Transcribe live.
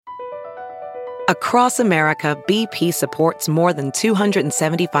Across America, BP supports more than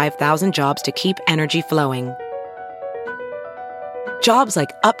 275,000 jobs to keep energy flowing. Jobs like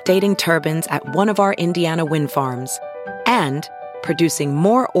updating turbines at one of our Indiana wind farms and producing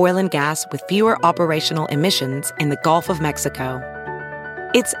more oil and gas with fewer operational emissions in the Gulf of Mexico.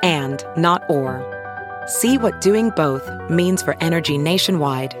 It's and, not or. See what doing both means for energy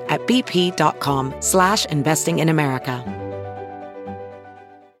nationwide at bp.com/investing in America.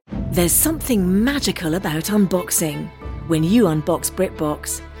 There's something magical about unboxing. When you unbox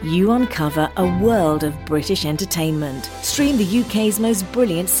BritBox, you uncover a world of British entertainment. Stream the UK's most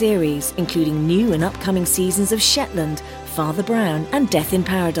brilliant series, including new and upcoming seasons of Shetland, Father Brown and Death in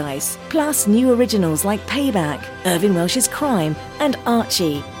Paradise. Plus new originals like Payback, Irving Welsh's Crime and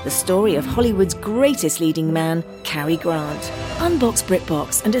Archie, the story of Hollywood's greatest leading man, Cary Grant. Unbox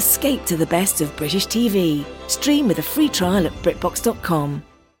BritBox and escape to the best of British TV. Stream with a free trial at BritBox.com.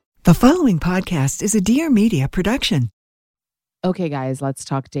 The following podcast is a Dear Media production. Okay, guys, let's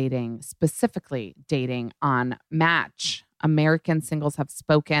talk dating, specifically dating on Match. American singles have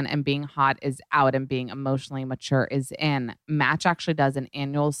spoken and being hot is out and being emotionally mature is in. Match actually does an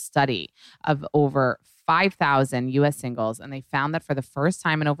annual study of over 5,000 U.S. singles, and they found that for the first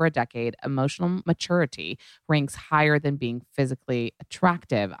time in over a decade, emotional maturity ranks higher than being physically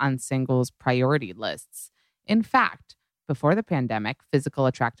attractive on singles' priority lists. In fact, before the pandemic, physical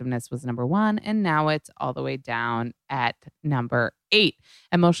attractiveness was number 1, and now it's all the way down at number 8.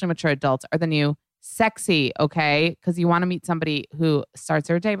 Emotionally mature adults are the new sexy, okay? Because you want to meet somebody who starts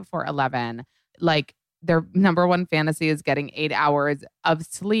their day before 11. Like, their number 1 fantasy is getting 8 hours of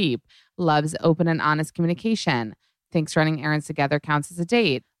sleep, loves open and honest communication, thinks running errands together counts as a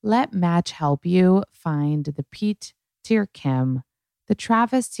date. Let Match help you find the Pete to your Kim, the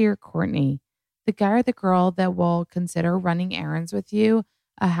Travis to your Courtney, the guy or the girl that will consider running errands with you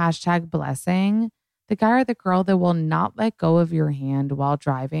a hashtag blessing, the guy or the girl that will not let go of your hand while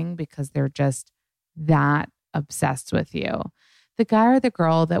driving because they're just that obsessed with you, the guy or the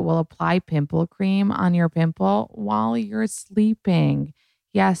girl that will apply pimple cream on your pimple while you're sleeping.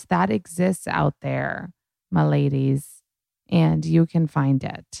 Yes, that exists out there, my ladies, and you can find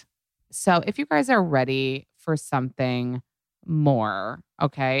it. So if you guys are ready for something more,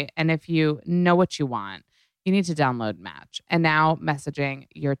 okay, and if you know what you want, you need to download Match. And now messaging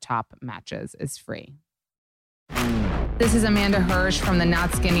your top matches is free. This is Amanda Hirsch from the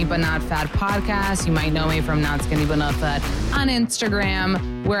Not Skinny But Not Fat podcast. You might know me from Not Skinny But Not Fat on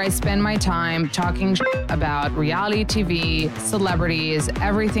Instagram, where I spend my time talking about reality TV, celebrities,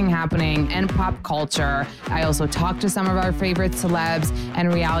 everything happening in pop culture. I also talk to some of our favorite celebs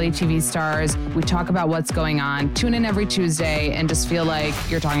and reality TV stars. We talk about what's going on. Tune in every Tuesday and just feel like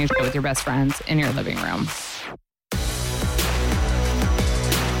you're talking shit with your best friends in your living room.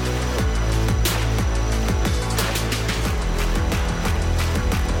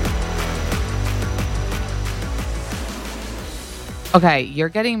 Okay, you're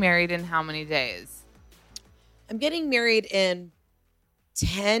getting married in how many days? I'm getting married in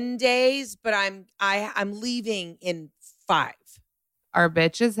 10 days, but I'm leaving in 5. Our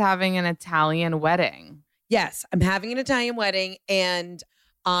bitch is having an Italian wedding. Yes, I'm having an Italian wedding, and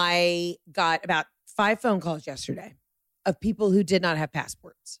I got about 5 phone calls yesterday of people who did not have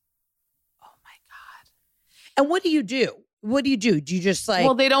passports. Oh my God. And what do you do? What do? Do you just like...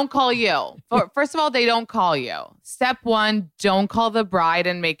 Well, they don't call you. First of all, they don't call you. Step 1, don't call the bride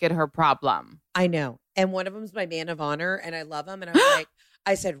and make it her problem. I know. And one of them is my man of honor, and I love him. And I was like,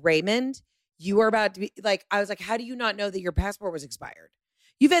 I said, Raymond, you are about to be like, I was like, how do you not know that your passport was expired?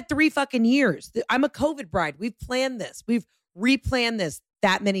 You've had 3 fucking years. I'm a COVID bride. We've planned this. We've replanned this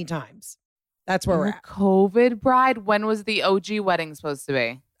that many times. That's where we're at. COVID bride? When was the OG wedding supposed to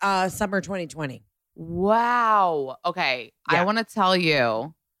be? Summer 2020. Wow. Okay. Yeah. I want to tell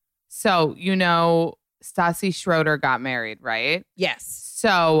you. So, you know, Stassi Schroeder got married, right? Yes.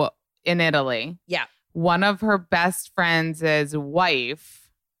 So, in Italy. Yeah. One of her best friends'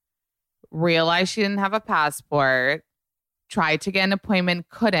 wife realized she didn't have a passport, tried to get an appointment,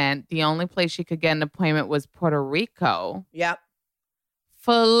 couldn't. The only place she could get an appointment was Puerto Rico. Yep.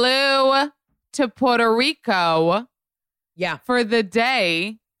 Flew to Puerto Rico. Yeah. For the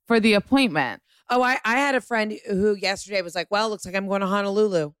day for the appointment. Oh, I had a friend who yesterday was like, well, looks like I'm going to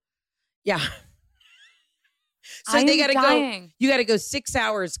Honolulu. Yeah. So they got to go. You got to go 6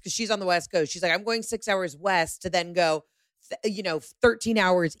 hours because she's on the West Coast. She's like, I'm going 6 hours west to then go, 13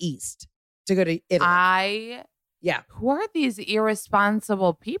 hours east to go to Italy. Yeah. Who are these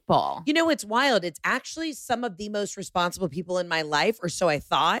irresponsible people? You know, it's wild. It's actually some of the most responsible people in my life, or so I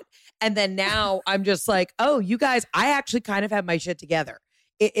thought. And then now I'm just like, oh, you guys, I actually kind of have my shit together.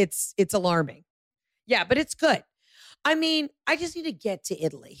 It's alarming. Yeah, but it's good. I mean, I just need to get to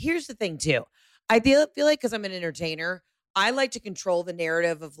Italy. Here's the thing too. I feel like because I'm an entertainer, I like to control the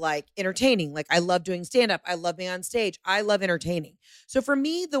narrative of like entertaining. Like I love doing stand up. I love being on stage. I love entertaining. So for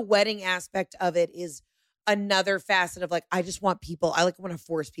me, the wedding aspect of it is another facet of like, I just want people, I like want to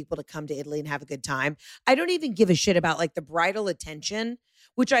force people to come to Italy and have a good time. I don't even give a shit about like the bridal attention,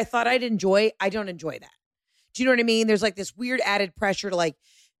 which I thought I'd enjoy. I don't enjoy that. Do you know what I mean? There's like this weird added pressure to like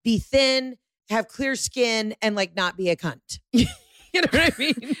be thin, have clear skin, and like not be a cunt. You know what I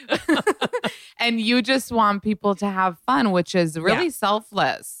mean? And you just want people to have fun, which is really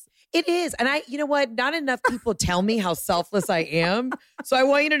selfless. It is. And you know what? Not enough people tell me how selfless I am. So I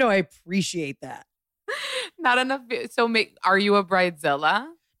want you to know I appreciate that. Not enough. So are you a bridezilla?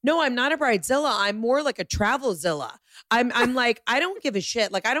 No, I'm not a bridezilla. I'm more like a travelzilla. I'm like, I don't give a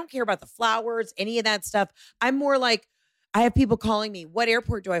shit. Like, I don't care about the flowers, any of that stuff. I'm more like, I have people calling me, what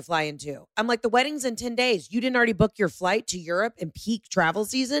airport do I fly into? I'm like, the wedding's in 10 days. You didn't already book your flight to Europe in peak travel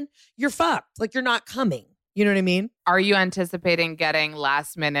season? You're fucked. Like, you're not coming. You know what I mean? Are you anticipating getting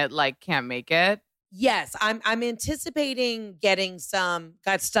last minute, like, can't make it? Yes, I'm anticipating getting some,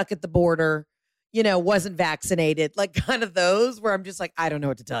 got stuck at the border, wasn't vaccinated, like kind of those where I'm just like, I don't know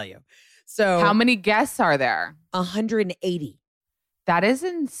what to tell you. So how many guests are there? 180. That is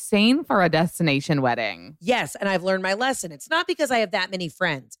insane for a destination wedding. Yes. And I've learned my lesson. It's not because I have that many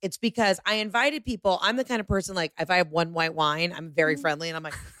friends. It's because I invited people. I'm the kind of person, like, if I have one white wine, I'm very friendly and I'm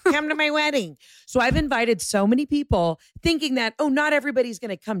like, come to my wedding. So I've invited so many people thinking that, oh, not everybody's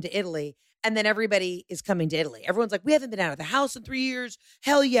going to come to Italy. And then everybody is coming to Italy. Everyone's like, we haven't been out of the house in 3 years.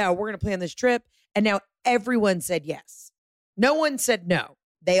 Hell yeah, we're going to plan this trip. And now everyone said yes. No one said no.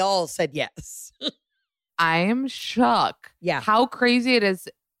 They all said yes. I'm shook. Yeah. How crazy it is.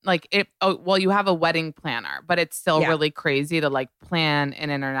 Like you have a wedding planner, but it's still really crazy to like plan an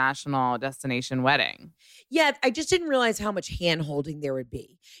international destination wedding. Yeah. I just didn't realize how much hand holding there would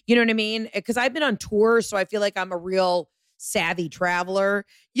be. You know what I mean? Because I've been on tour, so I feel like I'm a real savvy traveler.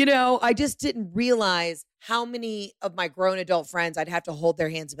 I just didn't realize how many of my grown adult friends I'd have to hold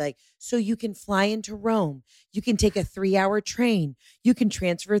their hands and be like, so you can fly into Rome. You can take a 3-hour train. You can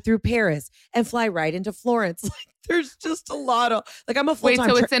transfer through Paris and fly right into Florence. Like, there's just a lot of, like, I'm a full-time.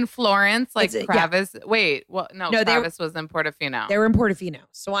 Wait, so it's in Florence? Like Travis? Yeah. Wait, well, no, Travis was in Portofino. They were in Portofino.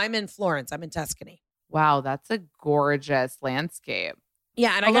 So I'm in Florence. I'm in Tuscany. Wow, that's a gorgeous landscape.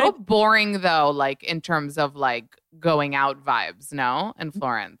 Yeah, and a little boring though, like in terms of like going out vibes. No, in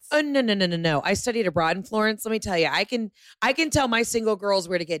Florence. Oh no! I studied abroad in Florence. Let me tell you, I can tell my single girls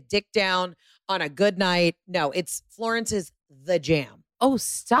where to get dick down on a good night. No, Florence is the jam. Oh,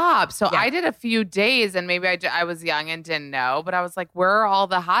 stop! So I did a few days, and maybe I was young and didn't know, but I was like, where are all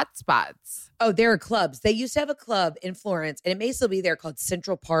the hot spots? Oh, there are clubs. They used to have a club in Florence, and it may still be there, called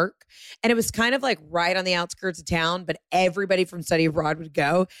Central Park. And it was kind of like right on the outskirts of town, but everybody from study abroad would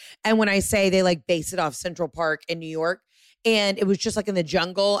go. And when I say they like base it off Central Park in New York, and it was just like in the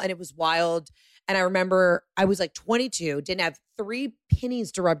jungle, and it was wild. And I remember I was like 22, didn't have 3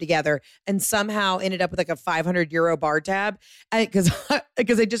 pennies to rub together, and somehow ended up with like a 500 euro bar tab. Because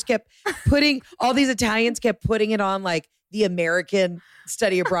I just kept putting, all these Italians kept putting it on like the American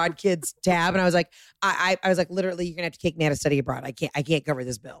study abroad kids tab. And I was like, I was like, literally, you're gonna have to kick me out of study abroad. I can't cover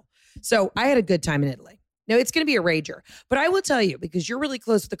this bill. So I had a good time in Italy. No, it's gonna be a rager. But I will tell you, because you're really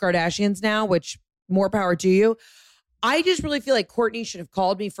close to the Kardashians now, which more power to you. I just really feel like Courtney should have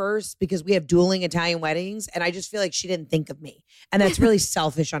called me first, because we have dueling Italian weddings. And I just feel like she didn't think of me. And that's really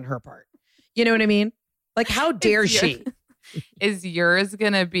selfish on her part. You know what I mean? Like, how dare she? Is yours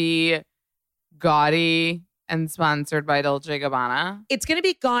going to be gaudy and sponsored by Dolce & Gabbana? It's going to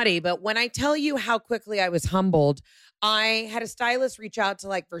be gaudy. But when I tell you how quickly I was humbled, I had a stylist reach out to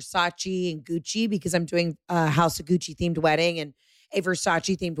like Versace and Gucci, because I'm doing a House of Gucci themed wedding and a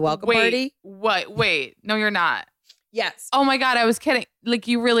Versace themed welcome party. What? Wait, no, you're not. Yes. Oh my God, I was kidding. Like,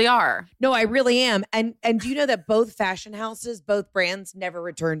 you really are. No, I really am. And do you know that both fashion houses, both brands, never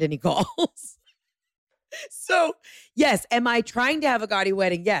returned any calls? So, yes. Am I trying to have a gaudy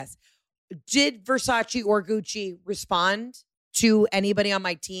wedding? Yes. Did Versace or Gucci respond to anybody on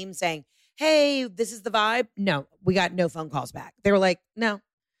my team saying, hey, this is the vibe? No, we got no phone calls back. They were like, no.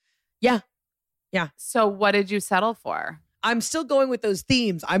 Yeah. So what did you settle for? I'm still going with those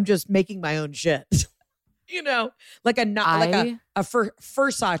themes. I'm just making my own shit. Like a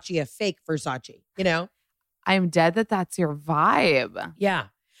Versace, a fake Versace, I'm dead that's your vibe. Yeah.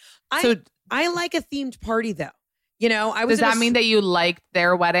 I like a themed party though. Does that mean that you liked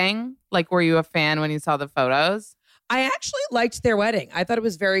their wedding? Like, were you a fan when you saw the photos? I actually liked their wedding. I thought it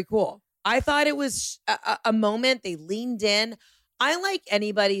was very cool. I thought it was a moment. They leaned in. I like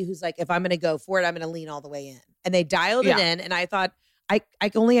anybody who's like, if I'm going to go for it, I'm going to lean all the way in. And they dialed it in. And I thought, I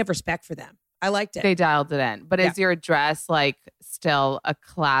can only have respect for them. I liked it. They dialed it in. But is your dress like still a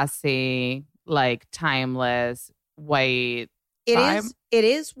classy, like timeless, white vibe? It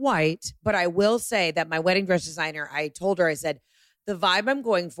is white, but I will say that my wedding dress designer, I told her, I said, the vibe I'm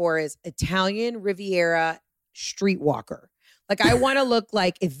going for is Italian Riviera streetwalker. Like I want to look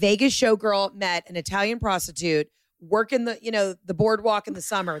like if Vegas showgirl met an Italian prostitute working the boardwalk in the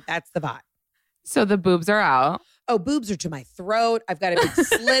summer. That's the vibe. So the boobs are out. Oh, boobs are to my throat. I've got a big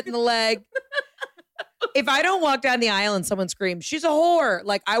slit in the leg. If I don't walk down the aisle and someone screams, she's a whore,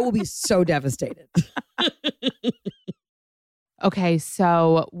 like I will be so devastated. Okay,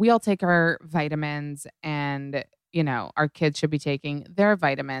 so we all take our vitamins and, our kids should be taking their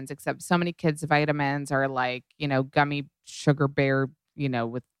vitamins, except so many kids' vitamins are like, gummy sugar bear,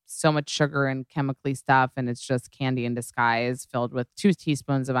 with so much sugar and chemically stuff. And it's just candy in disguise filled with 2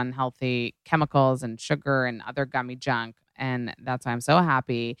 teaspoons of unhealthy chemicals and sugar and other gummy junk. And that's why I'm so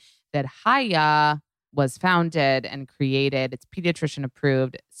happy that Haya was founded and created. It's pediatrician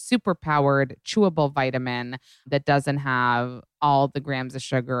approved, super powered, chewable vitamin that doesn't have all the grams of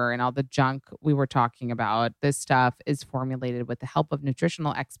sugar and all the junk we were talking about. This stuff is formulated with the help of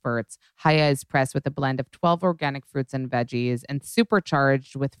nutritional experts. Haya is pressed with a blend of 12 organic fruits and veggies and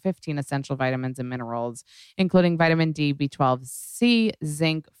supercharged with 15 essential vitamins and minerals, including vitamin D, B12, C,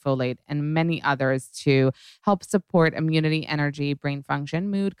 zinc, folate, and many others to help support immunity, energy, brain function,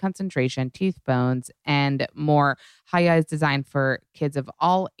 mood, concentration, teeth, bones, and more. Haya is designed for kids of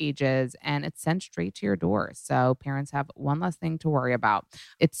all ages, and it's sent straight to your door. So parents have one less thing to worry about.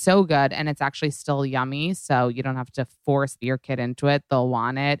 It's so good, and it's actually still yummy, so you don't have to force your kid into it. They'll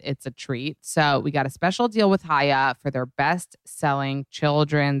want it. It's a treat. So we got a special deal with Haya for their best-selling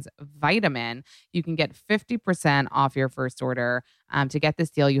children's vitamin. You can get 50% off your first order. To get this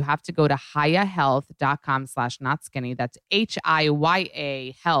deal, you have to go to hayahealth.com/notskinny. That's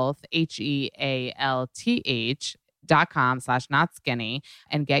HIYA health, HEALTH.com/notskinny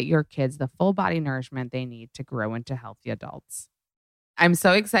and get your kids the full body nourishment they need to grow into healthy adults. I'm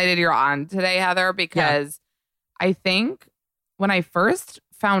so excited you're on today, Heather, because I think when I first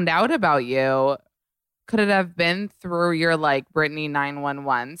found out about you, could it have been through your like Britney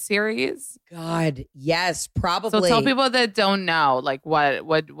 911 series? God, yes, probably. So tell people that don't know, like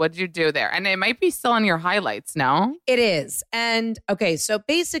what'd you do there? And it might be still on your highlights, no? It is. And okay, so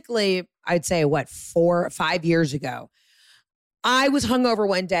basically, I'd say 4 or 5 years ago, I was hungover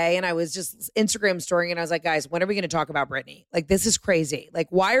one day and I was just Instagram storying and I was like, guys, when are we going to talk about Britney? Like, this is crazy. Like,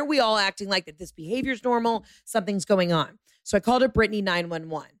 why are we all acting like that this behavior's normal? Something's going on. So I called it Britney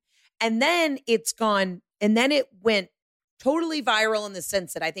 911. And then it's gone, and then it went totally viral in the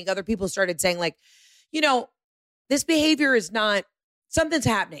sense that I think other people started saying like, this behavior is not, something's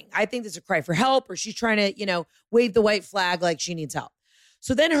happening. I think there's a cry for help, or she's trying to, wave the white flag like she needs help.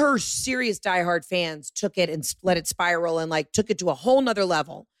 So then her serious diehard fans took it and let it spiral and like took it to a whole nother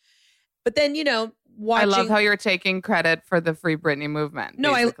level. But then, watching. I love how you're taking credit for the Free Britney movement.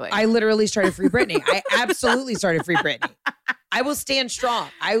 No, I literally started Free Britney. I absolutely started Free Britney. I will stand strong.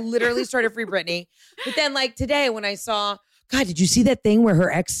 I literally started Free Britney. But then like today when I saw, God, did you see that thing where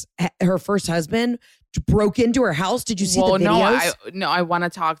her first husband broke into her house? Did you see the videos? No, I want to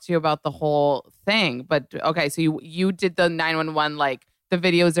talk to you about the whole thing. But okay, so you did the 911, like the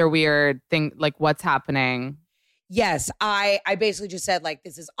videos are weird thing, like what's happening? Yes, I basically just said like,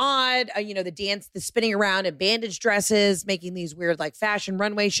 this is odd. The dance, the spinning around in bandage dresses, making these weird like fashion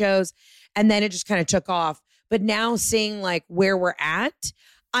runway shows. And then it just kind of took off. But now seeing like where we're at,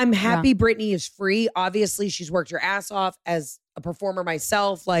 I'm happy Britney is free. Obviously, she's worked her ass off as a performer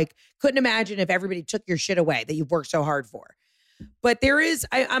myself. Like, couldn't imagine if everybody took your shit away that you've worked so hard for. But there is,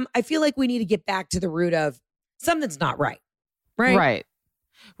 I feel like we need to get back to the root of something's not right. Right.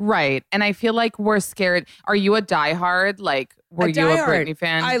 And I feel like we're scared. Are you a diehard? Like, were you a Britney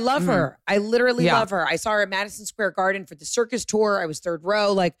fan? I love her. I literally love her. I saw her at Madison Square Garden for the circus tour. I was third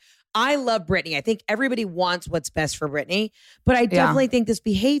row. Like, I love Britney. I think everybody wants what's best for Britney, but I definitely think this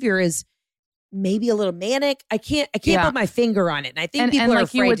behavior is maybe a little manic. I can't put my finger on it. And I think people are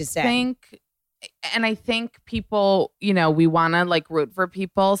afraid to say. And I think people, we want to like root for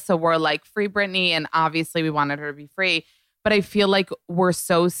people. So we're like Free Britney, and obviously we wanted her to be free. But I feel like we're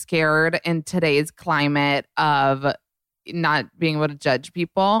so scared in today's climate of not being able to judge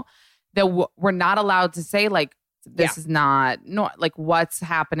people that we're not allowed to say like, this is not like what's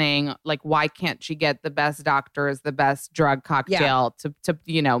happening. Like, why can't she get the best doctors, the best drug cocktail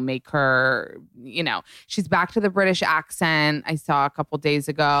to make her, she's back to the British accent. I saw a couple days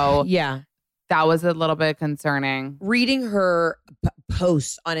ago. Yeah. That was a little bit concerning. Reading her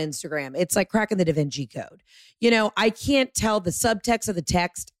posts on Instagram, it's like cracking the Da Vinci Code. I can't tell the subtext of the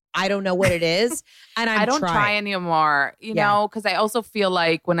text. I don't know what it is. And I don't try anymore, know, because I also feel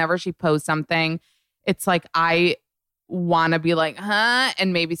like whenever she posts something, it's like I want to be like, huh?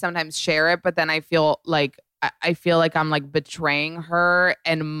 And maybe sometimes share it. But then I feel like I'm like betraying her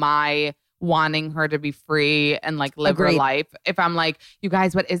and my wanting her to be free and like live her life. If I'm like, you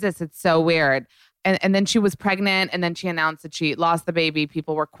guys, what is this? It's so weird. And then she was pregnant and then she announced that she lost the baby.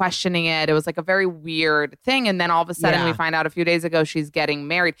 People were questioning it. It was like a very weird thing. And then all of a sudden we find out a few days ago she's getting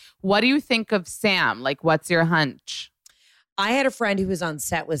married. What do you think of Sam? Like, what's your hunch? I had a friend who was on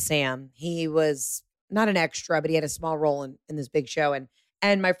set with Sam. He was not an extra, but he had a small role in this big show.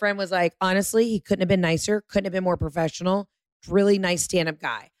 And my friend was like, honestly, he couldn't have been nicer, couldn't have been more professional. Really nice stand-up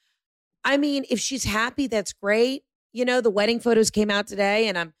guy. I mean, if she's happy, that's great. The wedding photos came out today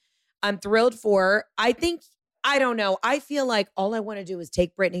and I'm thrilled for her. I don't know. I feel like all I want to do is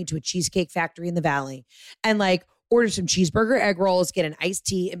take Brittany to a cheesecake factory in the Valley and like order some cheeseburger egg rolls, get an iced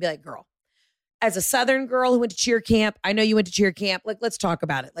tea and be like, girl, as a Southern girl who went to cheer camp, I know you went to cheer camp. Like, let's talk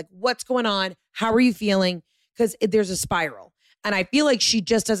about it. Like, what's going on? How are you feeling? Because there's a spiral. And I feel like she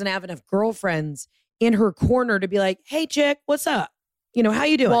just doesn't have enough girlfriends in her corner to be like, hey, chick, what's up? How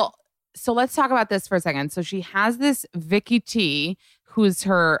you doing? Well, so let's talk about this for a second. So she has this Vicky T, who's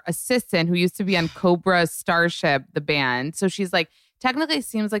her assistant, who used to be on Cobra Starship, the band. So she's like, technically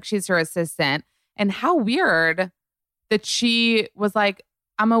seems like she's her assistant. And how weird that she was like,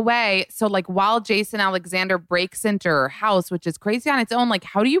 I'm away. So like while Jason Alexander breaks into her house, which is crazy on its own, like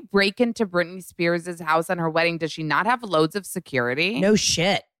how do you break into Britney Spears' house on her wedding? Does she not have loads of security? No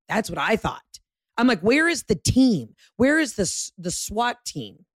shit. That's what I thought. I'm like, where is the team? Where is the SWAT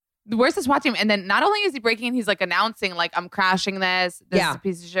team? Where's the SWAT team? And then not only is he breaking in, he's like announcing like, I'm crashing this. This is a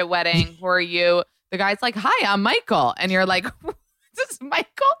piece of shit wedding. Who are you? The guy's like, hi, I'm Michael. And you're like, does Michael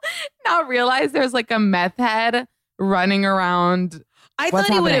not realize there's like a meth head running around? I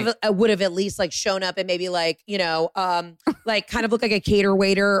thought he would have at least like shown up and maybe like, like kind of look like a cater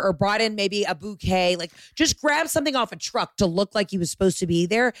waiter or brought in maybe a bouquet, like just grab something off a truck to look like he was supposed to be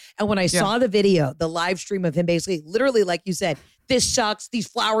there. And when I saw the video, the live stream of him basically literally, like you said, this sucks. These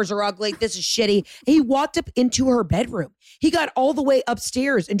flowers are ugly. This is shitty. And he walked up into her bedroom. He got all the way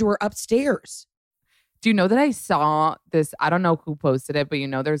upstairs into her upstairs. Do you know that I saw this? I don't know who posted it, but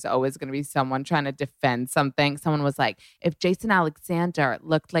there's always going to be someone trying to defend something. Someone was like, if Jason Alexander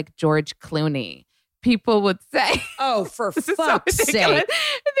looked like George Clooney, people would say, oh, for fuck's sake. They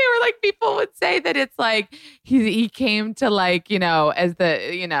were like, people would say that it's like he came to like, as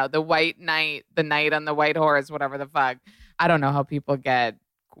the, the white knight, the knight on the white horse, whatever the fuck. I don't know how people get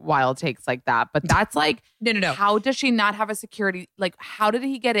wild takes like that, but that's like, no. How does she not have a security? Like, how did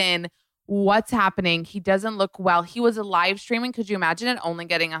he get in? What's happening? He doesn't look well. He was live streaming. Could you imagine it only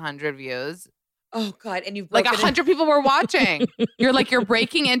getting 100 views? Oh God. And you've like 100 people were watching. You're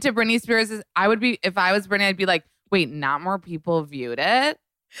breaking into Britney Spears'. I would be, if I was Britney, I'd be like, wait, not more people viewed it?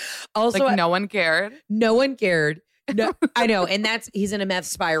 Also, like no one cared. No one cared. No, I know. And he's in a meth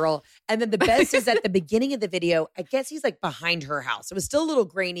spiral. And then the best is at the beginning of the video, I guess he's like behind her house. It was still a little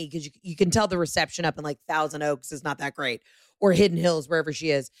grainy because you can tell the reception up in like Thousand Oaks is not that great, or Hidden Hills, wherever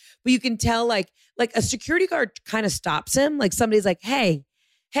she is. But you can tell like a security guard kind of stops him. Like somebody's like, hey,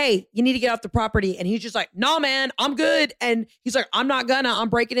 you need to get off the property. And he's just like, no, man, I'm good. And he's like, I'm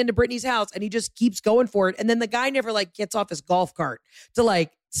breaking into Britney's house. And he just keeps going for it. And then the guy never like gets off his golf cart to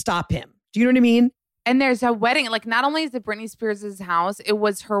like stop him. Do you know what I mean? And there's a wedding. Like not only is it Britney Spears' house, it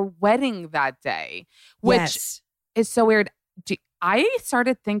was her wedding that day, which is so weird. I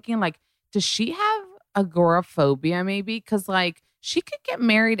started thinking like, does she have agoraphobia maybe? Because like she could get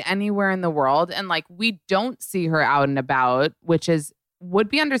married anywhere in the world. And like, we don't see her out and about, which would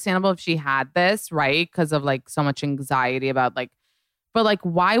be understandable if she had this, right? Because of like so much anxiety about like, but like,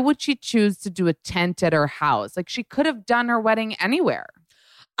 why would she choose to do a tent at her house? Like she could have done her wedding anywhere.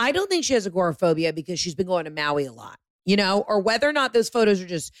 I don't think she has agoraphobia because she's been going to Maui a lot, or whether or not those photos are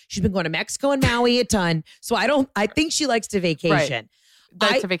just, she's been going to Mexico and Maui a ton. So I think she likes to vacation. Right.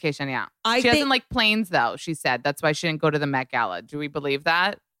 That's a vacation, yeah. She doesn't like planes though, she said. That's why she didn't go to the Met Gala. Do we believe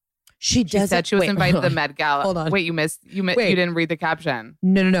that? She said she was invited to the Met Gala. Hold on. Wait, you didn't read the caption.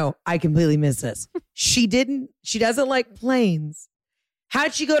 No. I completely missed this. She doesn't like planes.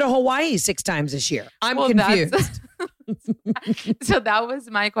 How'd she go to Hawaii 6 times this year? I'm confused. So that was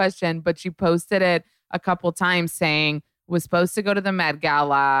my question, but she posted it a couple times saying, was supposed to go to the Met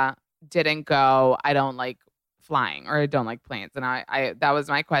Gala, didn't go. I don't like flying or I don't like planes. And I that was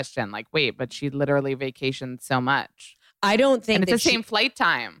my question. Like, wait, but she literally vacationed so much. I don't think And it's the same flight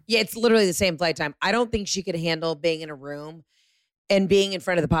time. Yeah, it's literally the same flight time. I don't think she could handle being in a room and being in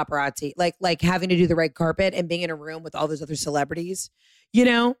front of the paparazzi, like having to do the red carpet and being in a room with all those other celebrities, you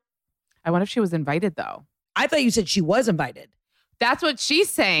know? I wonder if she was invited though. I thought you said she was invited. That's what she's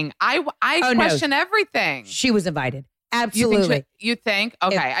saying. I Oh, question everything. She was invited. Absolutely. You think?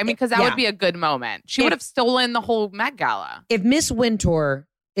 Okay. I mean, because that would be a good moment. She would have stolen the whole Met Gala. If Miss Wintour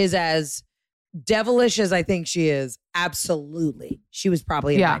is as devilish as I think she is, absolutely. She was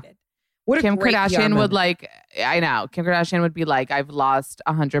probably invited. What a Kim great PR Kardashian would moment. I know. Kim Kardashian would be like, I've lost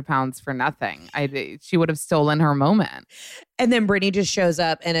 100 pounds for nothing. She would have stolen her moment. And then Brittany just shows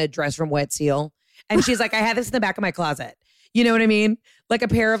up in a dress from Wet Seal. And she's like, I had this in the back of my closet. You know what I mean? Like a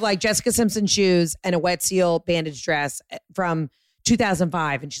pair of like Jessica Simpson shoes and a Wet Seal bandage dress from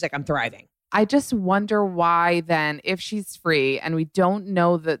 2005. And she's like, I'm thriving. I just wonder why then, if she's free and we don't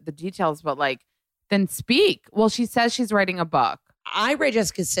know the details, but like, then speak. Well, she says she's writing a book. I read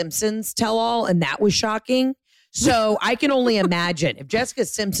Jessica Simpson's tell-all, and that was shocking. So I can only imagine if Jessica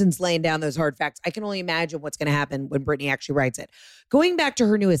Simpson's laying down those hard facts, I can only imagine what's going to happen when Brittany actually writes it. Going back to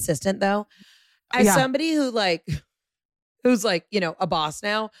her new assistant, though, as somebody who's like, you know, a boss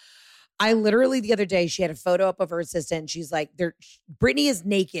now, I literally the other day, she had a photo up of her assistant. And she's like, Brittany is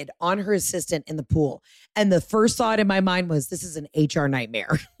naked on her assistant in the pool. And the first thought in my mind was, this is an HR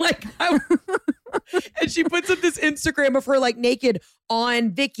nightmare. And she puts up this Instagram of her like naked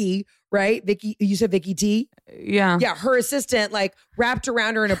on Vicky, right? Vicky, you said Vicky T? Yeah. Yeah, her assistant like wrapped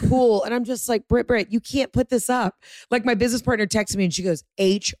around her in a pool. And I'm just like, Brit, you can't put this up. Like my business partner texted me and she goes,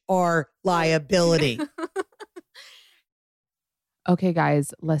 HR liability. Okay,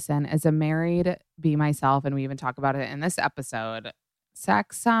 guys, listen, as a married be myself, and we even talk about it in this episode,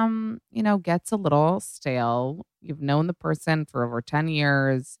 sex, gets a little stale. You've known the person for over 10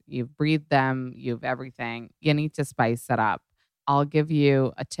 years. You've breathed them. You've everything. You need to spice it up. I'll give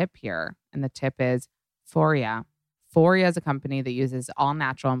you a tip here. And the tip is Foria. Foria is a company that uses all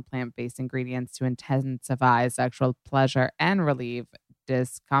natural and plant-based ingredients to intensify sexual pleasure and relieve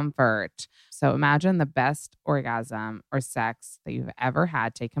discomfort. So imagine the best orgasm or sex that you've ever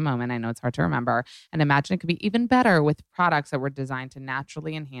had. Take a moment. I know it's hard to remember. And imagine it could be even better with products that were designed to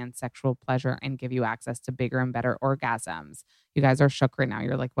naturally enhance sexual pleasure and give you access to bigger and better orgasms. You guys are shook right now.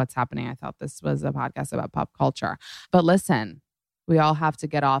 You're like, what's happening? I thought this was a podcast about pop culture. But listen, we all have to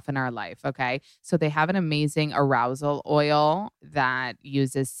get off in our life, okay? So they have an amazing arousal oil that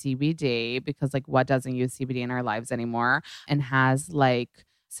uses CBD because, like, what doesn't use CBD in our lives anymore? And has, like,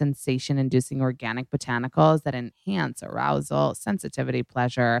 sensation-inducing organic botanicals that enhance arousal, sensitivity,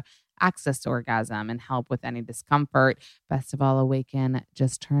 pleasure, access to orgasm, and help with any discomfort. Best of all, Awaken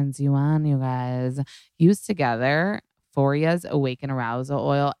just turns you on, you guys. Used together, Foria's Awaken Arousal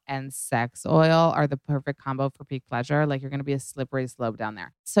Oil and Sex Oil are the perfect combo for peak pleasure. Like, you're going to be a slippery slope down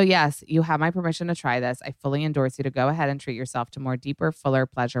there. So yes, you have my permission to try this. I fully endorse you to go ahead and treat yourself to more deeper, fuller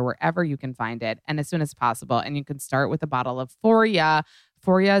pleasure wherever you can find it and as soon as possible. And you can start with a bottle of Foria.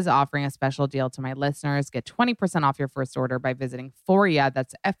 Foria is offering a special deal to my listeners. Get 20% off your first order by visiting Foria.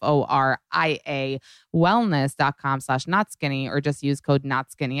 That's Foria wellness.com/notskinny, or just use code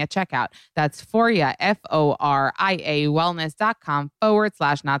notskinny at checkout. That's Foria, Foria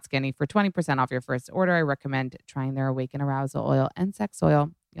wellness.com/notskinny for 20% off your first order. I recommend trying their Awaken Arousal Oil and Sex Oil.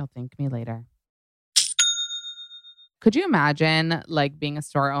 You'll thank me later. Could you imagine like being a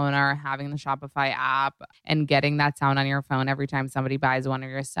store owner, having the Shopify app and getting that sound on your phone every time somebody buys one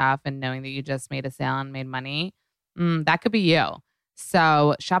of your stuff and knowing that you just made a sale and made money? That could be you.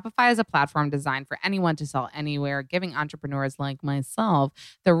 So Shopify is a platform designed for anyone to sell anywhere, giving entrepreneurs like myself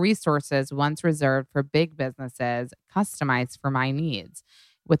the resources once reserved for big businesses, customized for my needs.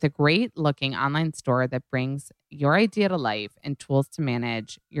 With a great looking online store that brings your idea to life and tools to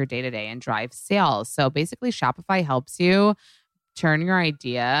manage your day-to-day and drive sales. So basically Shopify helps you turn your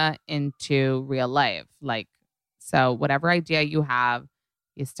idea into real life. So whatever idea you have,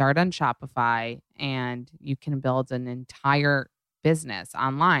 you start on Shopify and you can build an entire business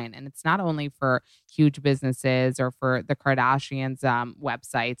online. And it's not only for huge businesses or for the Kardashians'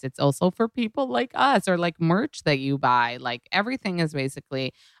 websites. It's also for people like us or like merch that you buy. Like everything is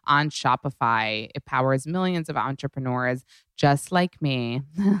basically on Shopify. It powers millions of entrepreneurs just like me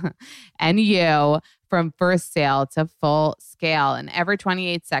and you from first sale to full scale. And every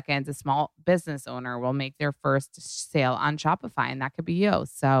 28 seconds, a small business owner will make their first sale on Shopify. And that could be you.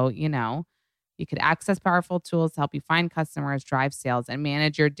 So, you could access powerful tools to help you find customers, drive sales, and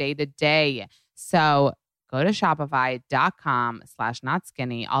manage your day-to-day. So Go to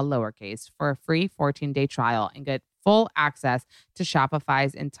shopify.com/notskinny, all lowercase, for a free 14-day trial and get full access to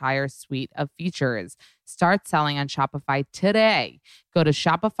Shopify's entire suite of features. Start selling on Shopify today. Go to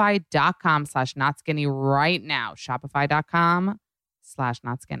shopify.com/notskinny right now.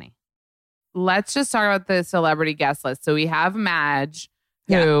 Shopify.com/notskinny. Let's just talk about the celebrity guest list. So we have Madge,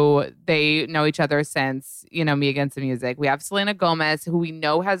 who they know each other since, Me Against the Music. We have Selena Gomez, who we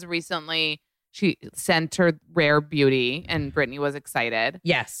know has recently, she sent her Rare Beauty and Britney was excited.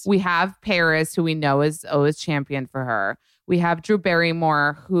 Yes. We have Paris, who we know is always champion for her. We have Drew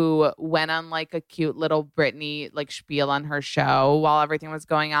Barrymore, who went on like a cute little Britney like spiel on her show while everything was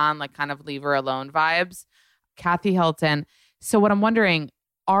going on, like kind of leave her alone vibes. Kathy Hilton. So what I'm wondering,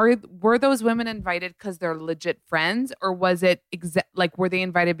 were those women invited because they're legit friends, or was it were they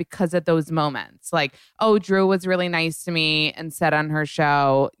invited because of those moments? Like, oh, Drew was really nice to me and said on her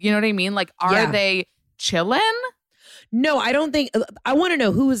show. You know what I mean? Like, are they chilling? No, I don't think. I want to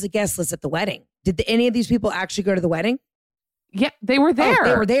know who was the guest list at the wedding. Did any of these people actually go to the wedding? Yeah, they were there. Oh,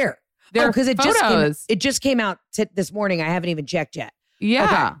 they were there. Because it just came out this morning. I haven't even checked yet.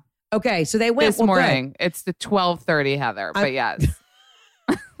 Yeah. Okay. So they went this morning. Good. It's the 12:30, Heather. But yes.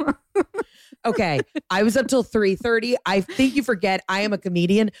 Okay. I was up till 3:30. I think you forget I am a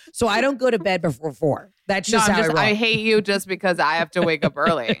comedian, so I don't go to bed before 4. That's just how I roll. I hate you just because I have to wake up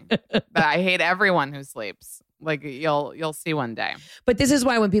early. But I hate everyone who sleeps. Like you'll see one day. But this is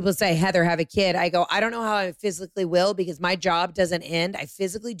why when people say, Heather, have a kid, I go, I don't know how I physically will because my job doesn't end. I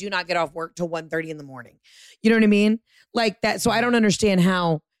physically do not get off work till 1:30 in the morning. You know what I mean? Like that. So I don't understand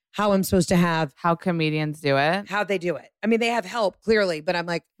how I'm supposed to have. How comedians do it. How they do it. I mean, they have help clearly, but I'm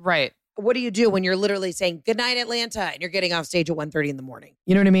like, right. What do you do when you're literally saying good night, Atlanta, and you're getting off stage at 1:30 in the morning?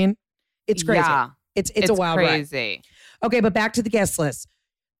 You know what I mean? It's crazy. Yeah. It's a wild crazy ride. Okay, but back to the guest list.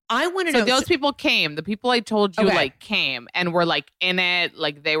 I want to know. So those people came. The people I told you came and were like in it.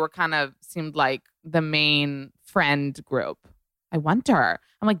 Like they were kind of seemed like the main friend group. I wonder.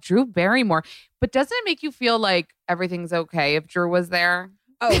 I'm like Drew Barrymore. But doesn't it make you feel like everything's okay if Drew was there?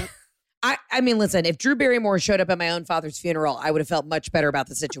 Oh, I mean, listen, if Drew Barrymore showed up at my own father's funeral, I would have felt much better about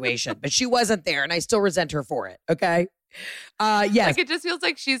the situation. But she wasn't there, and I still resent her for it. Okay. Yes. Like it just feels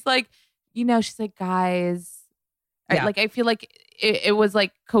like she's like, she's like, guys. Yeah. I feel like it was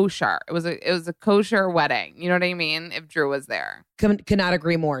like kosher. It was a kosher wedding. You know what I mean? If Drew was there. Cannot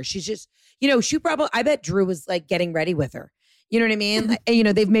agree more. She's just, I bet Drew was like getting ready with her. You know what I mean?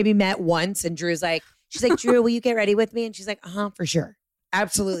 They've maybe met once and she's like, Drew, will you get ready with me? And she's like, for sure.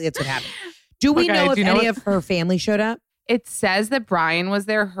 Absolutely. That's what happened. Do we know if any of her family showed up? It says that Brian was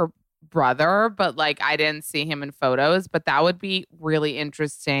there, her brother, but like I didn't see him in photos, but that would be really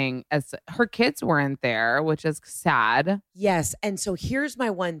interesting as her kids weren't there, which is sad. Yes. And so here's my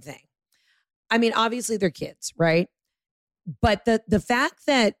one thing. I mean, obviously they're kids, right? But the fact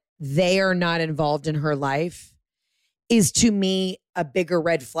that they are not involved in her life is to me a bigger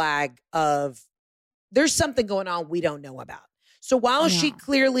red flag of there's something going on we don't know about. So while she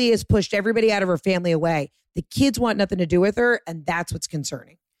clearly has pushed everybody out of her family away, the kids want nothing to do with her. And that's what's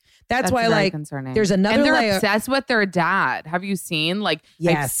concerning. That's why, like, concerning. There's another and they're layer. Obsessed with their dad. Have you seen? Like,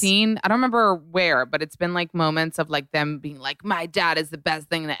 yes. I've seen, I don't remember where, but it's been like moments of like them being like, my dad is the best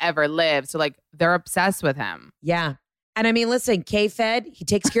thing that ever lived. So like, they're obsessed with him. Yeah. And I mean, listen, K-Fed, he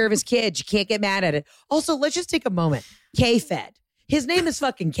takes care of his kids. You can't get mad at it. Also, let's just take a moment. K-Fed. His name is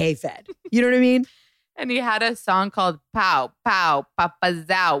fucking K-Fed. You know what I mean? And he had a song called Pow, Pow, Papa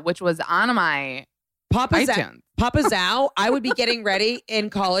Zao, which was on my iTunes. Papa Zao, I would be getting ready in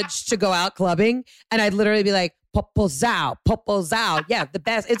college to go out clubbing, and I'd literally be like, Papa Zao, Papa Zao. Yeah, the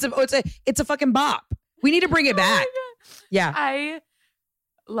best. It's a fucking bop. We need to bring it back. Yeah. I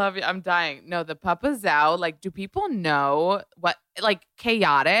love you. I'm dying. No, the Papa Zao, like, do people know what, like,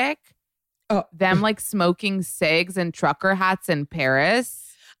 chaotic? Oh. Them, like, smoking cigs and trucker hats in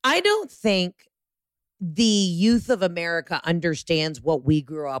Paris? I don't think the youth of America understands what we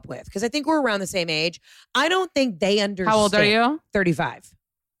grew up with. Because I think we're around the same age. I don't think they understand. How old are you? 35.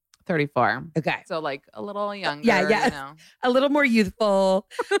 34. Okay. So like a little younger. Yeah. A little more youthful.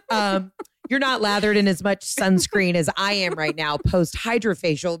 You're not lathered in as much sunscreen as I am right now post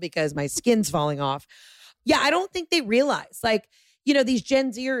hydrofacial because my skin's falling off. Yeah, I don't think they realize. Like, these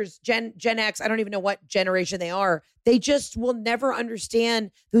Gen Zers, Gen X, I don't even know what generation they are. They just will never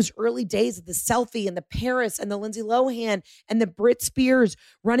understand those early days of the selfie and the Paris and the Lindsay Lohan and the Brit Spears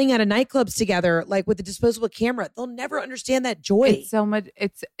running out of nightclubs together, like with the disposable camera. They'll never understand that joy. It's so much.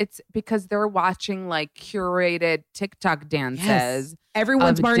 It's because they're watching like curated TikTok dances. Yes.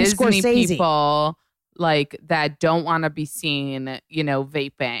 Everyone's Martin Disney Scorsese. People like that don't want to be seen,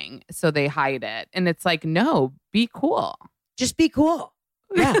 vaping. So they hide it. And it's like, no, be cool. Just be cool.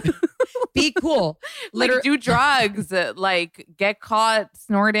 Yeah. Be cool. Like do drugs, like get caught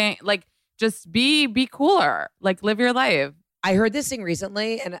snorting, like just be cooler, like live your life. I heard this thing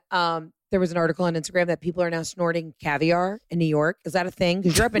recently and there was an article on Instagram that people are now snorting caviar in New York. Is that a thing?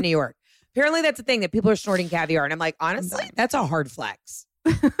 Because you're up in New York. Apparently that's a thing that people are snorting caviar. And I'm like, honestly, that's a hard flex.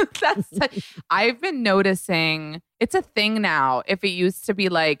 I've been noticing it's a thing now. If it used to be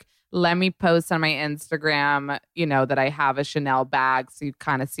like, let me post on my Instagram, that I have a Chanel bag. So you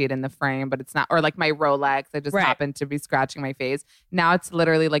kind of see it in the frame, but it's not, or like my Rolex. I just happen to be scratching my face. Now it's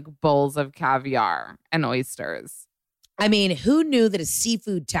literally like bowls of caviar and oysters. I mean, who knew that a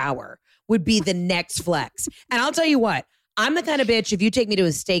seafood tower would be the next flex? And I'll tell you what, I'm the kind of bitch, if you take me to a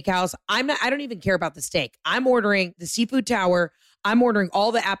steakhouse, I don't even care about the steak. I'm ordering the seafood tower. I'm ordering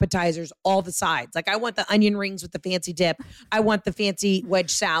all the appetizers, all the sides. Like I want the onion rings with the fancy dip. I want the fancy wedge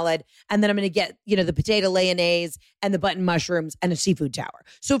salad. And then I'm going to get, the potato layonnaise and the button mushrooms and a seafood tower.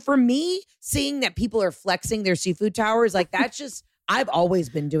 So for me, seeing that people are flexing their seafood towers, like that's just, I've always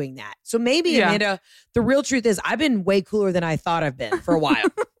been doing that. So maybe, Amanda, the real truth is I've been way cooler than I thought I've been for a while.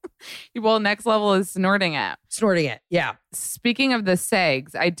 Well, next level is snorting it. Snorting it, yeah. Speaking of the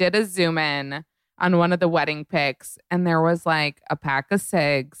cigs, I did a zoom in on one of the wedding pics, and there was like a pack of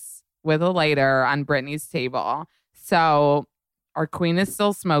cigs with a lighter on Brittany's table. So our queen is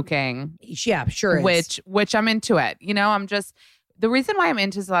still smoking. Yeah, sure is. Which I'm into it. I'm just, the reason why I'm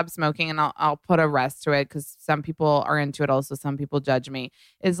into celeb smoking, and I'll put a rest to it because some people are into it also, some people judge me,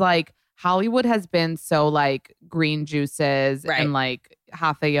 is like Hollywood has been so like green juices and like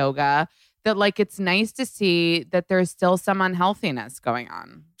hatha yoga that like it's nice to see that there's still some unhealthiness going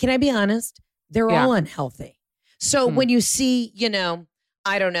on. Can I be honest? They're all unhealthy. So when you see,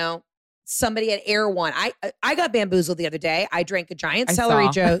 I don't know, somebody at Air One, I got bamboozled the other day. I drank a giant celery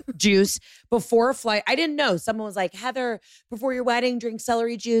juice before a flight. I didn't know. Someone was like, Heather, before your wedding, drink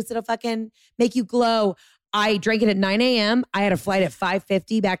celery juice. It'll fucking make you glow. I drank it at 9 a.m. I had a flight at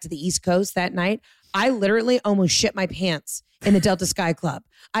 5:50 back to the East Coast that night. I literally almost shit my pants in the Delta Sky Club.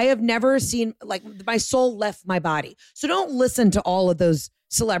 I have never seen, like, my soul left my body. So don't listen to all of those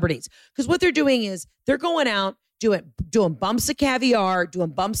celebrities, because what they're doing is they're going out doing bumps of caviar, doing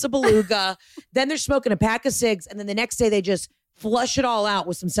bumps of beluga, then they're smoking a pack of cigs, and then the next day they just flush it all out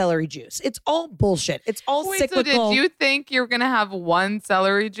with some celery juice. It's all bullshit. It's all cyclical. So did you think you're gonna have one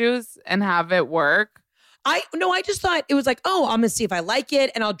celery juice and have it work? I just thought it was like, oh, I'm gonna see if I like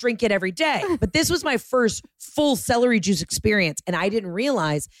it and I'll drink it every day. But this was my first full celery juice experience, and I didn't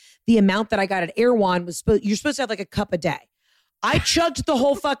realize the amount that I got at Air One was you're supposed to have like a cup a day. I chugged the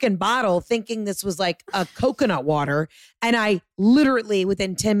whole fucking bottle thinking this was like a coconut water. And I literally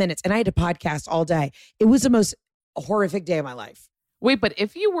within 10 minutes, and I had to podcast all day. It was the most horrific day of my life. Wait, but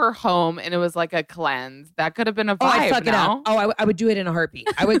if you were home and it was like a cleanse, that could have been a vibe. Oh, I'd fuck it up. Oh, I would do it in a heartbeat.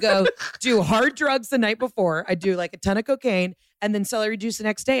 I would go do hard drugs the night before. I'd do like a ton of cocaine and then celery juice the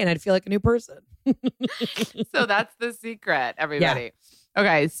next day, and I'd feel like a new person. So that's the secret, everybody. Yeah.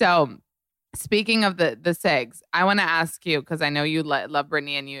 Okay, so speaking of the cigs, I want to ask you, because I know you love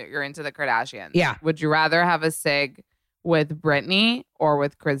Britney and you're into the Kardashians. Yeah. Would you rather have a cig with Britney or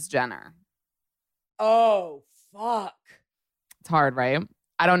with Kris Jenner? Oh, fuck. It's hard, right?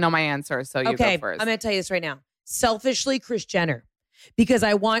 I don't know my answer, so you go first. I'm going to tell you this right now. Selfishly, Kris Jenner. Because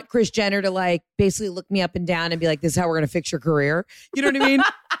I want Kris Jenner to like basically look me up and down and be like, this is how we're going to fix your career. You know what I mean?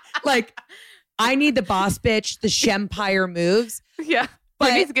 Like, I need the boss bitch, the Shempire moves. Yeah.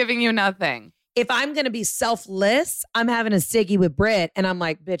 But he's giving you nothing. If I'm going to be selfless, I'm having a ciggy with Brit, and I'm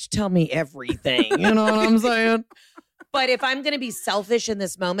like, bitch, tell me everything. You know what I'm saying? But if I'm going to be selfish in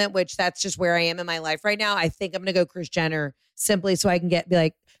this moment, which that's just where I am in my life right now, I think I'm going to go Kris Jenner simply so I can be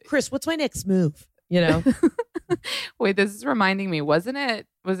like, Kris, what's my next move? You know? Wait, this is reminding me. Was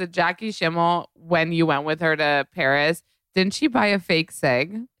it Jackie Schimmel when you went with her to Paris? Didn't she buy a fake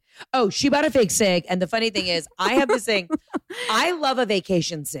cig? Oh, she bought a fake cig. And the funny thing is, I have this thing. I love a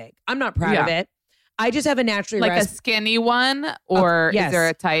vacation cig. I'm not proud of it. I just have a naturally a skinny one, or yes. Is there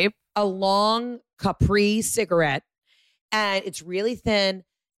a type? A long Capri cigarette, and it's really thin.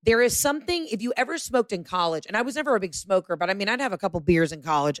 There is something, if you ever smoked in college, and I was never a big smoker, but I mean, I'd have a couple beers in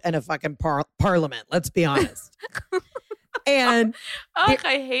college and a fucking parliament. Let's be honest. And I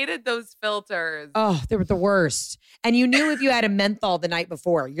hated those filters. Oh, they were the worst. And you knew if you had a menthol the night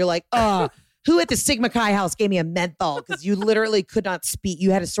before, you're like, oh, who at the Sigma Chi house gave me a menthol? Because you literally could not speak. You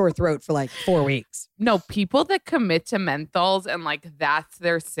had a sore throat for like 4 weeks. No, people that commit to menthols and like that's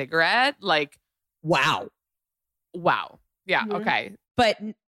their cigarette, like, wow. Yeah, okay. But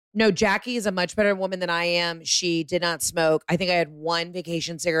No, Jackie is a much better woman than I am. She did not smoke. I think I had one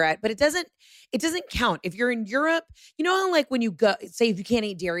vacation cigarette, but it doesn't count. If you're in Europe, you know how like when you go, say if you can't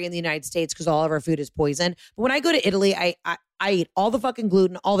eat dairy in the United States because all of our food is poison. But when I go to Italy, I eat all the fucking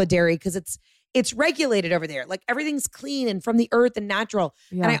gluten, all the dairy because it's regulated over there. Like everything's clean and from the earth and natural.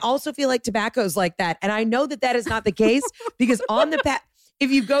 Yeah. And I also feel like tobacco's like that. And I know that is not the case because on the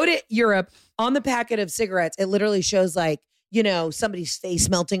if you go to Europe, on the packet of cigarettes, it literally shows like, you know, somebody's face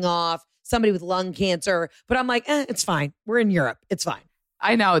melting off, somebody with lung cancer. But I'm like, it's fine. We're in Europe. It's fine.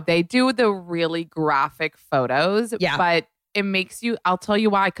 I know they do the really graphic photos, but it makes you, I'll tell you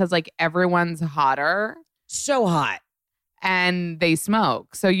why, because like everyone's hotter. So hot. And they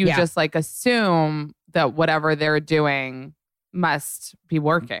smoke. So you just like assume that whatever they're doing must be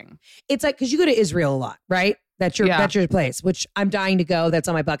working. It's like, because you go to Israel a lot, right? That's your place, which I'm dying to go. That's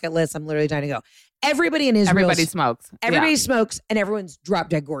on my bucket list. I'm literally dying to go. Everybody in Israel. Everybody smokes. Everybody smokes and everyone's drop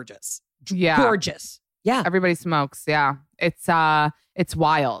dead gorgeous. Yeah. Gorgeous. Yeah. Everybody smokes. Yeah. It's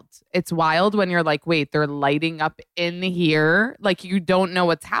wild. It's wild when you're like, wait, they're lighting up in here. Like you don't know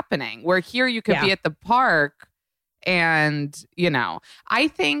what's happening. Where here you could be at the park and, you know, I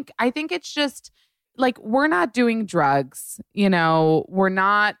think it's just like, we're not doing drugs, you know, we're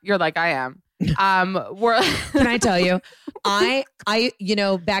not, you're like, I am. We're Can I tell you, I, you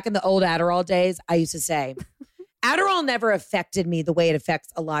know, back in the old Adderall days, I used to say, Adderall never affected me the way it affects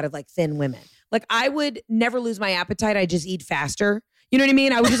a lot of like thin women. Like I would never lose my appetite. I just eat faster. You know what I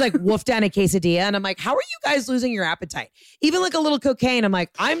mean? I would just like wolf down a quesadilla and I'm like, how are you guys losing your appetite? Even like a little cocaine. I'm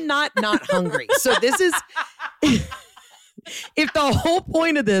like, I'm not hungry. So this is, if the whole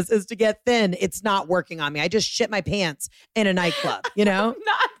point of this is to get thin, it's not working on me. I just shit my pants in a nightclub, you know?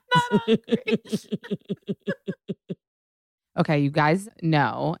 not hungry. Okay, you guys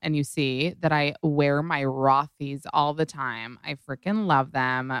know and you see that I wear my Rothy's all the time. I freaking love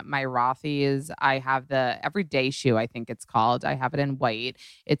them. My Rothy's, I have the everyday shoe, I think it's called. I have it in white.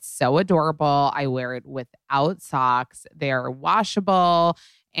 It's so adorable. I wear it without socks. They're washable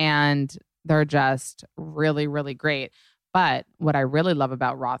and they're just really, really great. But what I really love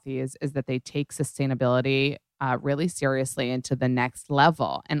about Rothy's is that they take sustainability really seriously into the next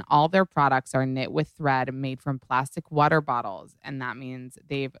level. And all their products are knit with thread made from plastic water bottles. And that means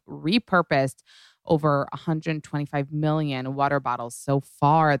they've repurposed over 125 million water bottles so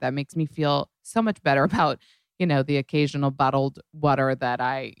far. That makes me feel so much better about, you know, the occasional bottled water that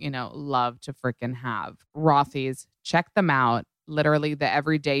I, you know, love to freaking have. Rothy's, check them out. Literally the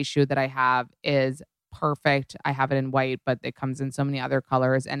everyday shoe that I have is perfect. I have it in white, but it comes in so many other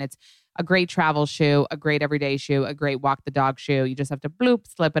colors. And it's a great travel shoe, a great everyday shoe, a great walk the dog shoe. You just have to bloop,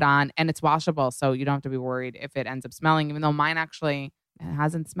 slip it on, and it's washable. So you don't have to be worried if it ends up smelling, even though mine actually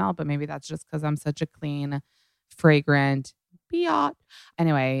hasn't smelled, but maybe that's just because I'm such a clean, fragrant biatch.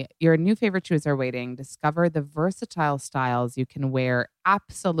 Anyway, your new favorite shoes are waiting. Discover the versatile styles you can wear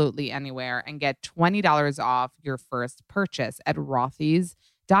absolutely anywhere and get $20 off your first purchase at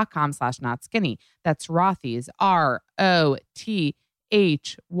rothys.com/notskinny. That's Rothys,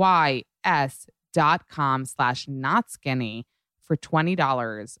 ROTHYS.com/notskinny for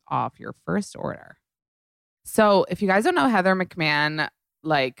 $20 off your first order. So if you guys don't know Heather McMahan,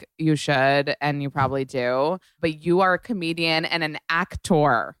 like you should, and you probably do, but you are a comedian and an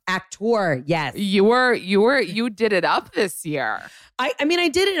actor. Actor, yes. You did it up this year. I mean, I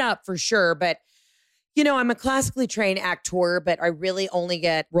did it up for sure, but you know, I'm a classically trained actor, but I really only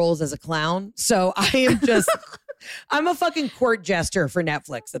get roles as a clown. So I am just, I'm a fucking court jester for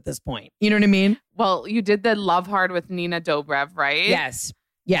Netflix at this point. You know what I mean? Well, you did the Love Hard with Nina Dobrev, right? Yes.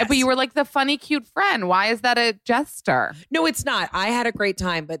 Yes. But you were like the funny, cute friend. Why is that a jester? No, it's not. I had a great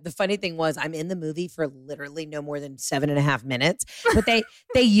time. But the funny thing was I'm in the movie for literally no more than 7.5 minutes. But they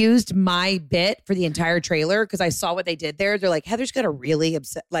used my bit for the entire trailer because I saw what they did there. They're like, Heather's got a really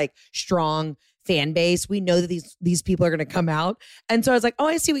strong fan base. We know that these people are going to come out. And so I was like, oh,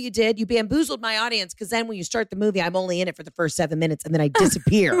 I see what you did. You bamboozled my audience because then when you start the movie, I'm only in it for the first 7 minutes and then I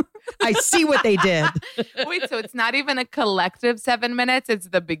disappear. I see what they did. Wait, so it's not even a collective 7 minutes? It's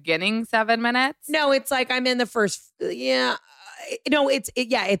the beginning 7 minutes? No, it's like I'm in the first, it's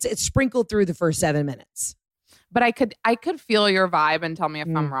sprinkled through the first 7 minutes. But I could feel your vibe and tell me if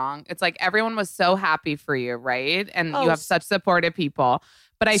I'm wrong. It's like everyone was so happy for you, right? And you have such supportive people.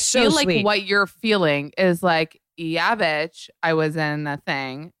 But I feel like sweet. What you're feeling is like, yeah, bitch, I was in a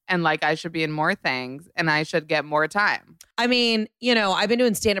thing and like I should be in more things and I should get more time. I mean, you know, I've been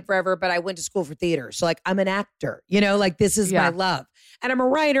doing stand-up forever, but I went to school for theater. So like I'm an actor, you know, like this is my love. And I'm a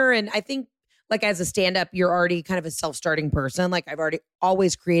writer. And I think like as a stand-up, you're already kind of a self-starting person. Like I've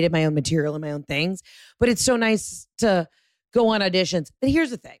always created my own material and my own things. But it's so nice to go on auditions. But here's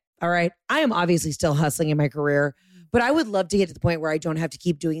the thing. All right. I am obviously still hustling in my career, but I would love to get to the point where I don't have to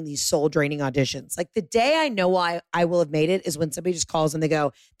keep doing these soul draining auditions. Like the day I know I will have made it is when somebody just calls and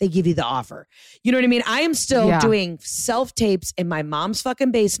they give you the offer. You know what I mean? I am still doing self tapes in my mom's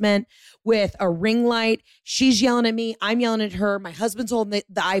fucking basement with a ring light. She's yelling at me. I'm yelling at her. My husband's holding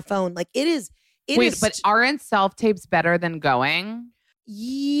the iPhone. Like it is. But aren't self tapes better than going?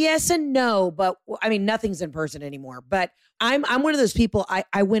 Yes and no, but I mean, nothing's in person anymore. But I'm one of those people.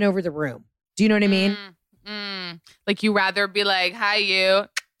 I win over the room. Do you know what I mean? Like you rather be like, "Hi, you."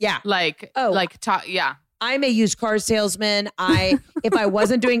 Yeah. Talk. Yeah. I'm a used car salesman. If I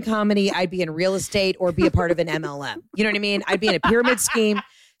wasn't doing comedy, I'd be in real estate or be a part of an MLM. You know what I mean? I'd be in a pyramid scheme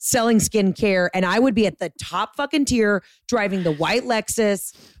selling skincare, and I would be at the top fucking tier driving the white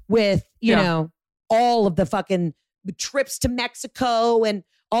Lexus with, you know, all of the fucking trips to Mexico and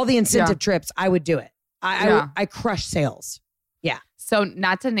all the incentive trips. I would do it. I crush sales. Yeah. So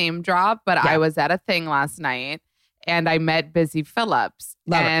not to name drop, but I was at a thing last night and I met Busy Phillips.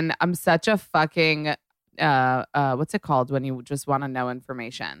 And I'm such a fucking, what's it called when you just want to know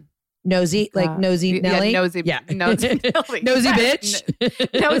information? Nosy, like nosy Nelly? Nosy Nelly. Nosy bitch.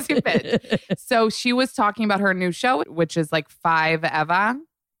 Nosy bitch. So she was talking about her new show, which is like Five Eva.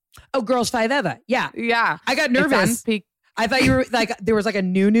 Oh, Girls Five Eva. Yeah. Yeah. I got nervous. I thought you were like, there was like a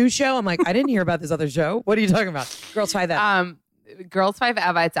new show. I'm like, I didn't hear about this other show. What are you talking about? Girls Five Eva. Girls Five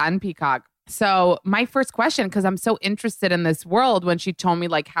Eva. It's on Peacock. So my first question, because I'm so interested in this world, when she told me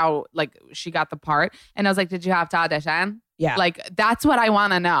like how like she got the part, and I was like, did you have to audition? Yeah. Like that's what I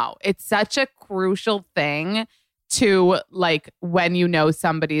want to know. It's such a crucial thing to like when you know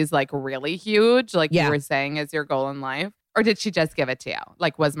somebody's like really huge, like you were saying is your goal in life. Or did she just give it to you?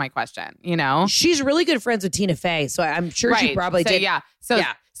 Like, was my question, you know? She's really good friends with Tina Fey. So I'm sure she probably did. Yeah.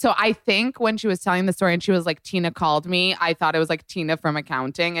 So I think when she was telling the story and she was like, Tina called me, I thought it was like Tina from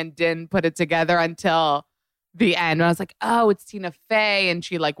accounting and didn't put it together until the end. And I was like, oh, it's Tina Fey. And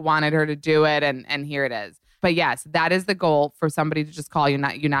she like wanted her to do it. And here it is. But yes, that is the goal, for somebody to just call you,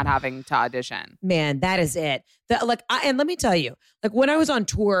 not having to audition. Man, that is it. And let me tell you, like when I was on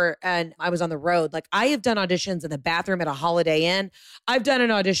tour and I was on the road, like I have done auditions in the bathroom at a Holiday Inn. I've done an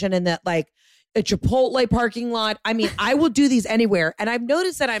audition in that like a Chipotle parking lot. I mean, I will do these anywhere. And I've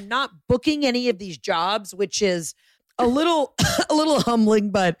noticed that I'm not booking any of these jobs, which is a little humbling,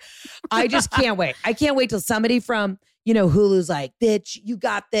 but I just can't wait. I can't wait till somebody from, you know, Hulu's like, bitch, you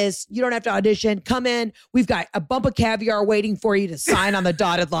got this. You don't have to audition. Come in. We've got a bump of caviar waiting for you to sign on the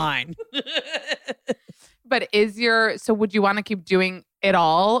dotted line. But so would you want to keep doing it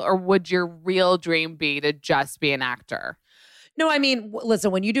all, or would your real dream be to just be an actor? No, I mean,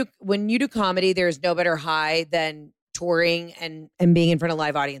 listen, when you do comedy, there's no better high than touring and being in front of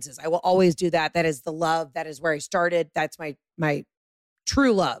live audiences. I will always do that. That is the love. That is where I started. That's my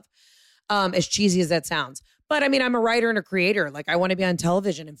true love. As cheesy as that sounds. But I mean, I'm a writer and a creator. Like I want to be on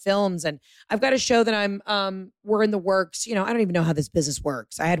television and films, and I've got a show that we're in the works. You know, I don't even know how this business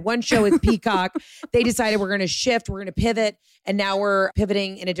works. I had one show with Peacock. They decided we're going to shift, we're going to pivot, and now we're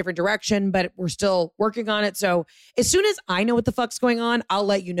pivoting in a different direction, but we're still working on it. So as soon as I know what the fuck's going on, I'll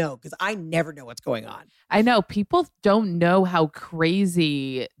let you know, because I never know what's going on. I know people don't know how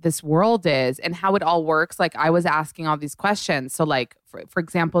crazy this world is and how it all works. Like I was asking all these questions. So like, for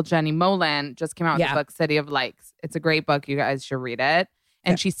example, Jenny Molan just came out with the book City of Likes. It's a great book. You guys should read it.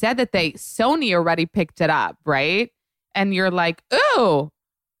 And she said that Sony already picked it up, right? And you're like, ooh,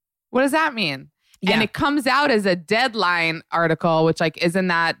 what does that mean? Yeah. And it comes out as a Deadline article, which like, isn't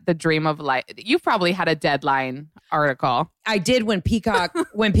that the dream of life? You've probably had a Deadline article. I did when Peacock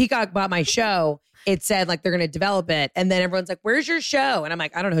bought my show. It said like they're going to develop it, and then everyone's like, "Where's your show?" And I'm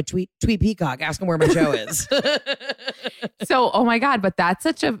like, "I don't know. Tweet Peacock. Ask them where my show is." So, oh my God, but that's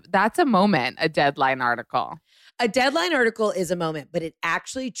a moment. A Deadline article. A Deadline article is a moment, but it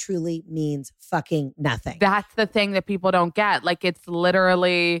actually truly means fucking nothing. That's the thing that people don't get. Like it's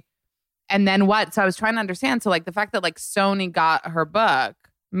literally, and then what? So I was trying to understand. So like the fact that like Sony got her book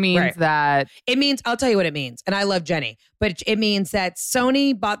means that it means, I'll tell you what it means. And I love Jenny, but it means that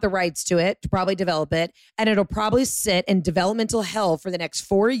Sony bought the rights to it to probably develop it, and it'll probably sit in developmental hell for the next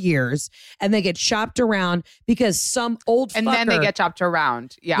 4 years, and they get shopped around because some old fucker, and then they get chopped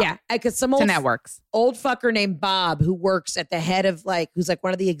around. Yeah. Because some old networks. Old fucker named Bob, who works at the head of like, who's like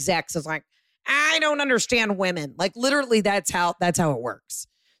one of the execs, is like, I don't understand women. Like literally that's how it works.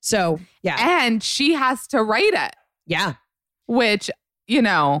 So yeah. And she has to write it. Yeah. Which, you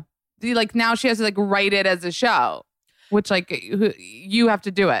know, like now she has to like write it as a show, which like you have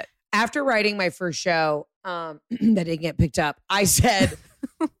to do it. After writing my first show that didn't get picked up, I said,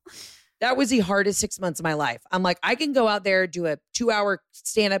 That was the hardest 6 months of my life. I'm like, I can go out there, do a 2-hour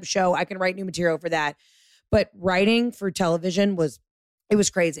stand-up show. I can write new material for that. But writing for television was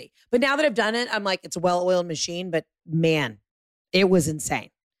crazy. But now that I've done it, I'm like, it's a well-oiled machine. But man, it was insane.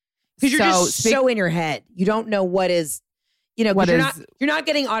 Because you're just so in your head. You don't know what is, you're not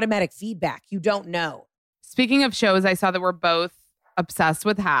getting automatic feedback. You don't know. Speaking of shows, I saw that we're both obsessed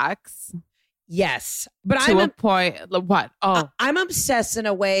with Hacks. Yes. But to a point. What? Oh. I'm obsessed in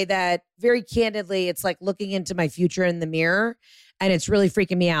a way that very candidly, it's like looking into my future in the mirror and it's really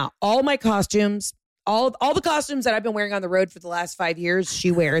freaking me out. All my costumes, all the costumes that I've been wearing on the road for the last 5 years,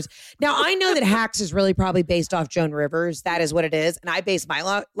 she wears. Now, I know that Hacks is really probably based off Joan Rivers. That is what it is. And I base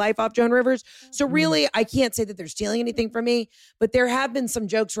my life off Joan Rivers. So really, I can't say that they're stealing anything from me. But there have been some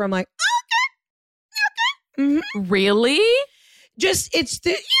jokes where I'm like, okay. Mm-hmm. Really?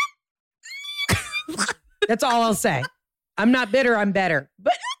 That's all I'll say. I'm not bitter. I'm better.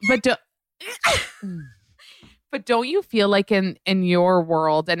 But don't you feel like in your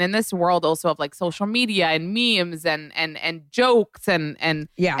world and in this world also of like social media and memes and jokes and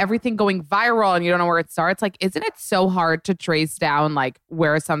everything going viral and you don't know where it starts? Like, isn't it so hard to trace down like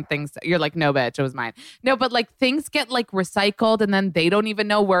where some things you're like, no, bitch, it was mine. No, but like things get like recycled and then they don't even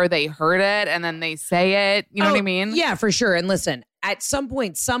know where they heard it and then they say it. You know what I mean? Yeah, for sure. And listen, at some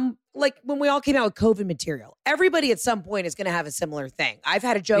point, like when we all came out with COVID material, everybody at some point is going to have a similar thing. I've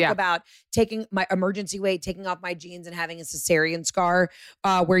had a joke about taking my emergency weight, taking off my jeans and having a cesarean scar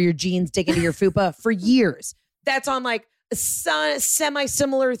where your jeans dig into your fupa for years. That's on like a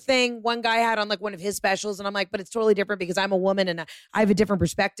semi-similar thing one guy had on like one of his specials. And I'm like, but it's totally different because I'm a woman and I have a different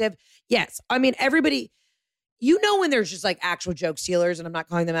perspective. Yes. I mean, everybody, when there's just like actual joke stealers, and I'm not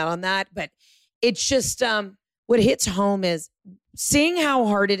calling them out on that, but it's just what hits home is seeing how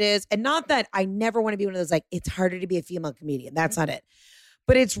hard it is. And not that I never want to be one of those, like, it's harder to be a female comedian. That's not it.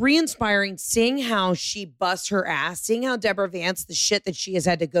 But it's re-inspiring seeing how she busts her ass, seeing how Deborah Vance, the shit that she has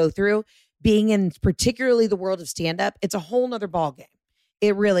had to go through, being in particularly the world of stand-up, it's a whole nother ballgame.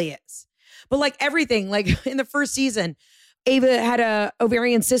 It really is. But like everything, like in the first season, Ava had a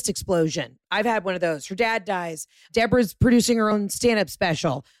ovarian cyst explosion. I've had one of those. Her dad dies. Deborah's producing her own stand-up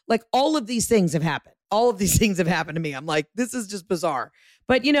special. Like all of these things have happened. All of these things have happened to me. I'm like, this is just bizarre.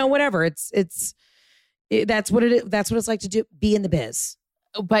 But whatever. That's what it is. That's what it's like to be in the biz.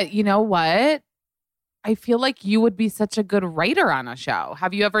 But you know what? I feel like you would be such a good writer on a show.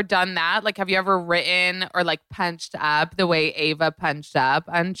 Have you ever done that? Like, have you ever written or like punched up the way Ava punched up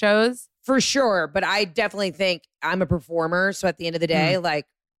on shows? For sure. But I definitely think I'm a performer. So at the end of the day, like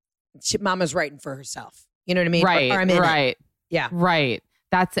Mama's writing for herself. You know what I mean? Right. Or I'm in it. Yeah. Right.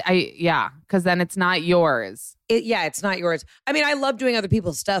 Because then it's not yours. It's not yours. I mean, I love doing other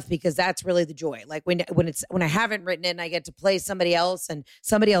people's stuff because that's really the joy. Like when I haven't written it and I get to play somebody else and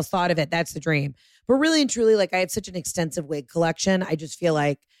somebody else thought of it, that's the dream. But really and truly, like I have such an extensive wig collection. I just feel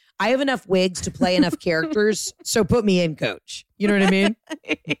like I have enough wigs to play enough characters. So put me in, coach. You know what I mean?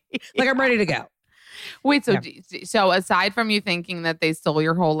 Like I'm ready to go. Wait, so aside from you thinking that they stole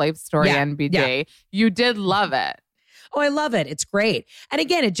your whole life story, NBJ, you did love it. Oh, I love it. It's great. And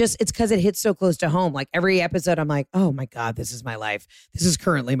again, it's because it hits so close to home. Like every episode, I'm like, oh my God, this is my life. This is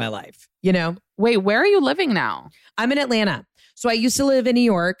currently my life. Wait, where are you living now? I'm in Atlanta. So I used to live in New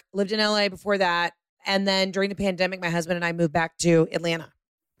York, lived in LA before that. And then during the pandemic, my husband and I moved back to Atlanta.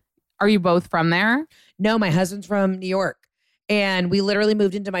 Are you both from there? No, my husband's from New York. And we literally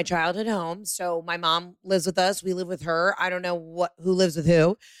moved into my childhood home. So my mom lives with us. We live with her. I don't know who lives with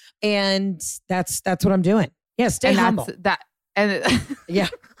who. And that's what I'm doing. Yeah, stay humble. Yeah.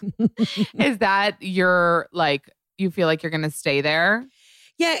 Is that your, like, you feel like you're going to stay there?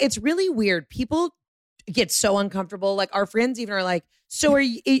 Yeah, it's really weird. People get so uncomfortable. Like our friends even are like, so are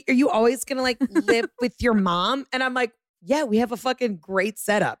you always going to like live with your mom? And I'm like, yeah, we have a fucking great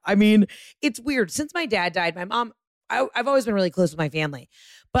setup. I mean, it's weird. Since my dad died, my mom, I've always been really close with my family,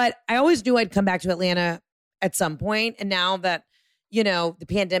 but I always knew I'd come back to Atlanta at some point. And now that, the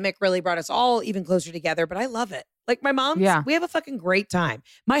pandemic really brought us all even closer together, but I love it. Like my mom, we have a fucking great time.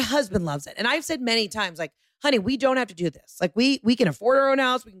 My husband loves it. And I've said many times, like, honey, we don't have to do this. Like we can afford our own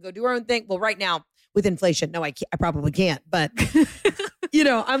house. We can go do our own thing. Well, right now with inflation, no, I probably can't. But,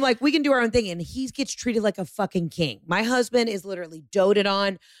 I'm like, we can do our own thing. And he gets treated like a fucking king. My husband is literally doted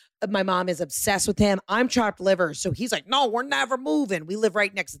on. My mom is obsessed with him. I'm chopped liver. So he's like, no, we're never moving. We live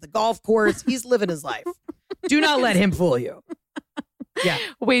right next to the golf course. He's living his life. Do not let him fool you. Yeah.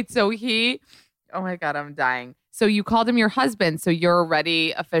 Wait, so oh my God, I'm dying. So you called him your husband. So you're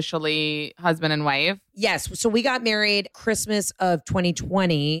already officially husband and wife? Yes. So we got married Christmas of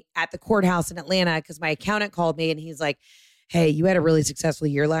 2020 at the courthouse in Atlanta because my accountant called me and he's like, hey, you had a really successful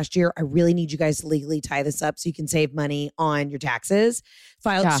year last year. I really need you guys to legally tie this up so you can save money on your taxes,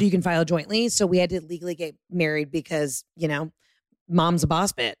 so you can file jointly. So we had to legally get married because, mom's a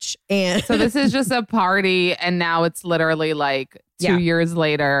boss bitch. And so this is just a party, and now it's literally like 2 years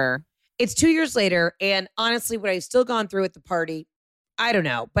later. It's 2 years later. And honestly, what I've still gone through at the party, I don't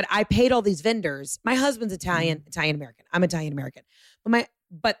know, but I paid all these vendors. My husband's Italian American. I'm Italian American.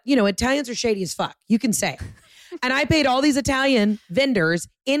 But Italians are shady as fuck. You can say. And I paid all these Italian vendors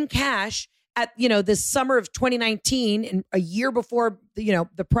in cash at, this summer of 2019 and a year before,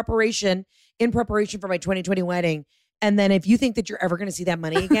 the preparation for my 2020 wedding. And then if you think that you're ever going to see that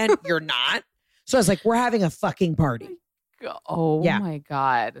money again, you're not. So I was like, we're having a fucking party. Oh my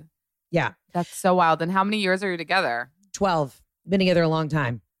God. Yeah. That's so wild. And how many years are you together? 12. Been together a long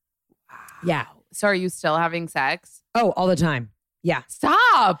time. Wow. Yeah. So are you still having sex? Oh, all the time. Yeah.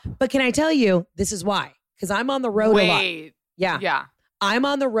 Stop. But can I tell you, this is why? Because I'm on the road a lot. Yeah. Yeah. I'm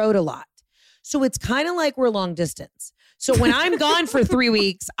on the road a lot. So it's kind of like we're long distance. So when I'm gone for 3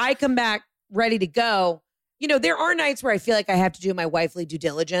 weeks, I come back ready to go. There are nights where I feel like I have to do my wifely due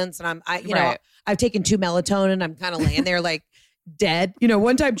diligence, and I've taken 2 melatonin. I'm kind of laying there like dead.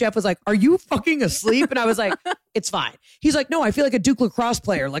 One time Jeff was like, "Are you fucking asleep?" And I was like, "It's fine." He's like, "No, I feel like a Duke lacrosse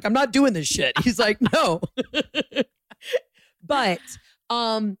player. Like I'm not doing this shit." He's like, "No." But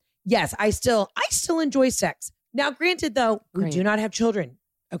yes, I still enjoy sex. Now, granted, though, we do not have children.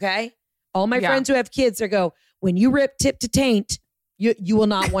 Okay, all my friends who have kids, they go, when you rip tip to taint, you will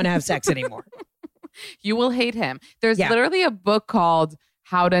not want to have sex anymore. You will hate him. There's literally a book called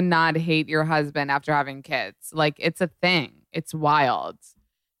How to Not Hate Your Husband After Having Kids. Like, it's a thing. It's wild.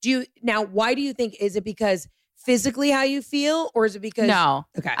 Why do you think? Is it because physically how you feel, or is it because? No.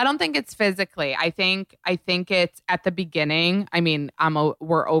 Okay. I don't think it's physically. I think it's at the beginning. I mean,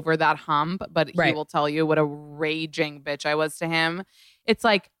 we're over that hump, but he will tell you what a raging bitch I was to him. It's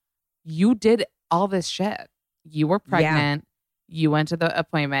like, you did all this shit. You were pregnant. You went to the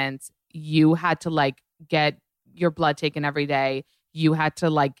appointments. You had to like get your blood taken every day. You had to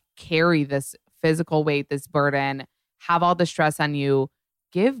like carry this physical weight, this burden, have all the stress on you,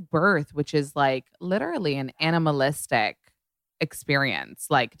 give birth, which is like literally an animalistic experience.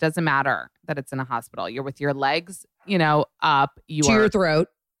 Like, it doesn't matter that it's in a hospital. You're with your legs, up. You to are your throat.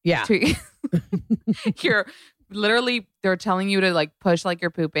 Yeah. You're literally, they're telling you to like push like you're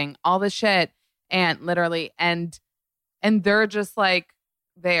pooping, all this shit. And literally, and they're just like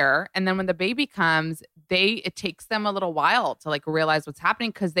there. And then when the baby comes, it takes them a little while to like realize what's happening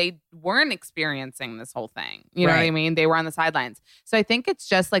because they weren't experiencing this whole thing. You know what I mean? They were on the sidelines. So I think it's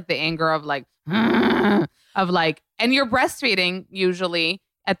just like the anger of like, and you're breastfeeding usually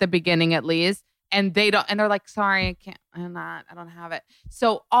at the beginning at least. And they're like, sorry, I don't have it.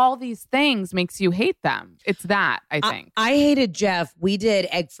 So all these things makes you hate them. It's that, I think. I hated Jeff. We did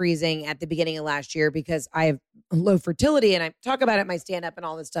egg freezing at the beginning of last year because I have low fertility and I talk about it in my stand-up and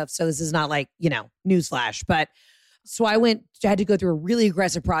all this stuff. So this is not like, newsflash. But so I had to go through a really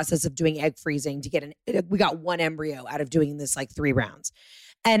aggressive process of doing egg freezing to get we got 1 embryo out of doing this like 3 rounds.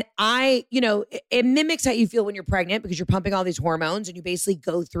 And it mimics how you feel when you're pregnant because you're pumping all these hormones and you basically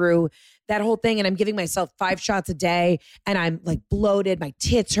go through that whole thing. And I'm giving myself 5 shots a day and I'm like bloated. My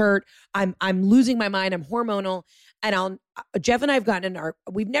tits hurt. I'm losing my mind. I'm hormonal. And Jeff and I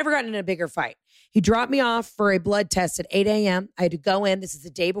we've never gotten in a bigger fight. He dropped me off for a blood test at 8 a.m. I had to go in. This is the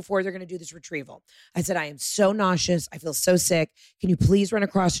day before they're going to do this retrieval. I said, I am so nauseous. I feel so sick. Can you please run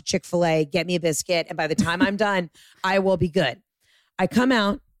across to Chick-fil-A, get me a biscuit? And by the time I'm done, I will be good. I come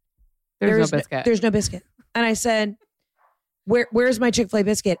out. There's no biscuit. There's no biscuit. And I said, where's my Chick-fil-A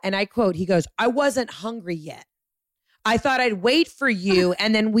biscuit? And I quote, he goes, I wasn't hungry yet. I thought I'd wait for you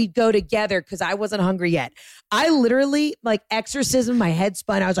and then we'd go together because I wasn't hungry yet. I literally, like exorcism, my head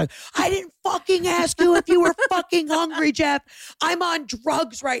spun. I was like, I didn't fucking ask you if you were fucking hungry, Jeff. I'm on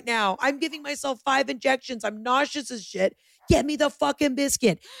drugs right now. I'm giving myself 5 injections. I'm nauseous as shit. Get me the fucking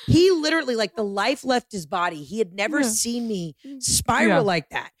biscuit. He literally, like, the life left his body. He had never seen me spiral like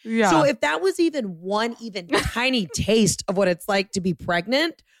that. Yeah. So if that was even tiny taste of what it's like to be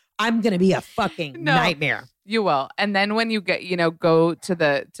pregnant, I'm going to be a fucking nightmare. You will. And then when you get, go to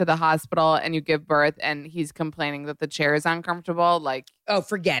the hospital and you give birth and he's complaining that the chair is uncomfortable, like, oh,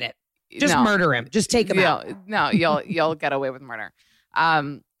 forget it. Just murder him. Just take him out. No, you'll get away with murder.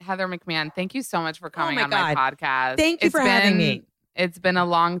 Heather McMahan, thank you so much for coming on my podcast. Thank you for having me. It's been a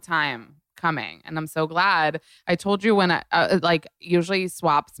long time coming, and I'm so glad. I told you when usually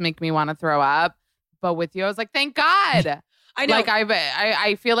swaps make me want to throw up, but with you, I was like, thank God. I know. Like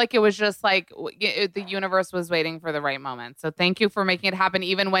I feel like it was just like the universe was waiting for the right moment. So thank you for making it happen,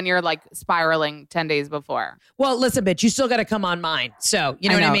 even when you're like spiraling 10 days before. Well, listen, bitch, you still got to come on mine. So you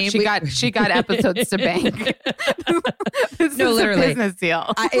know what I mean. She got episodes to bank. This is literally a business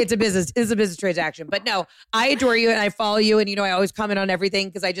deal. It's a business transaction. But no, I adore you and I follow you, and I always comment on everything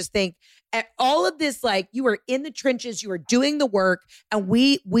because I just think all of this, like, you are in the trenches, you are doing the work, and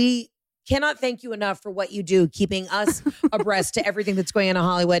we cannot thank you enough for what you do, keeping us abreast to everything that's going on in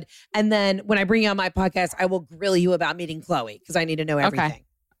Hollywood. And then when I bring you on my podcast, I will grill you about meeting Chloe because I need to know everything. Okay.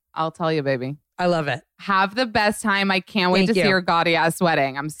 I'll tell you, baby. I love it. Have the best time. I can't wait to see your gaudy ass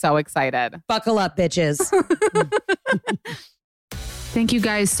wedding. I'm so excited. Buckle up, bitches. Thank you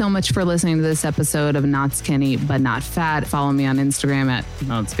guys so much for listening to this episode of Not Skinny But Not Fat. Follow me on Instagram at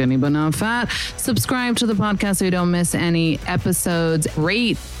Not Skinny But Not Fat. Subscribe to the podcast so you don't miss any episodes.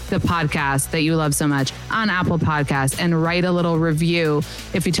 Rate the podcast that you love so much on Apple Podcasts and write a little review.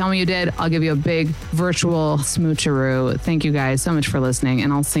 If you tell me you did, I'll give you a big virtual smoocheroo. Thank you guys so much for listening,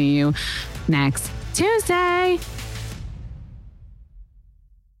 and I'll see you next Tuesday.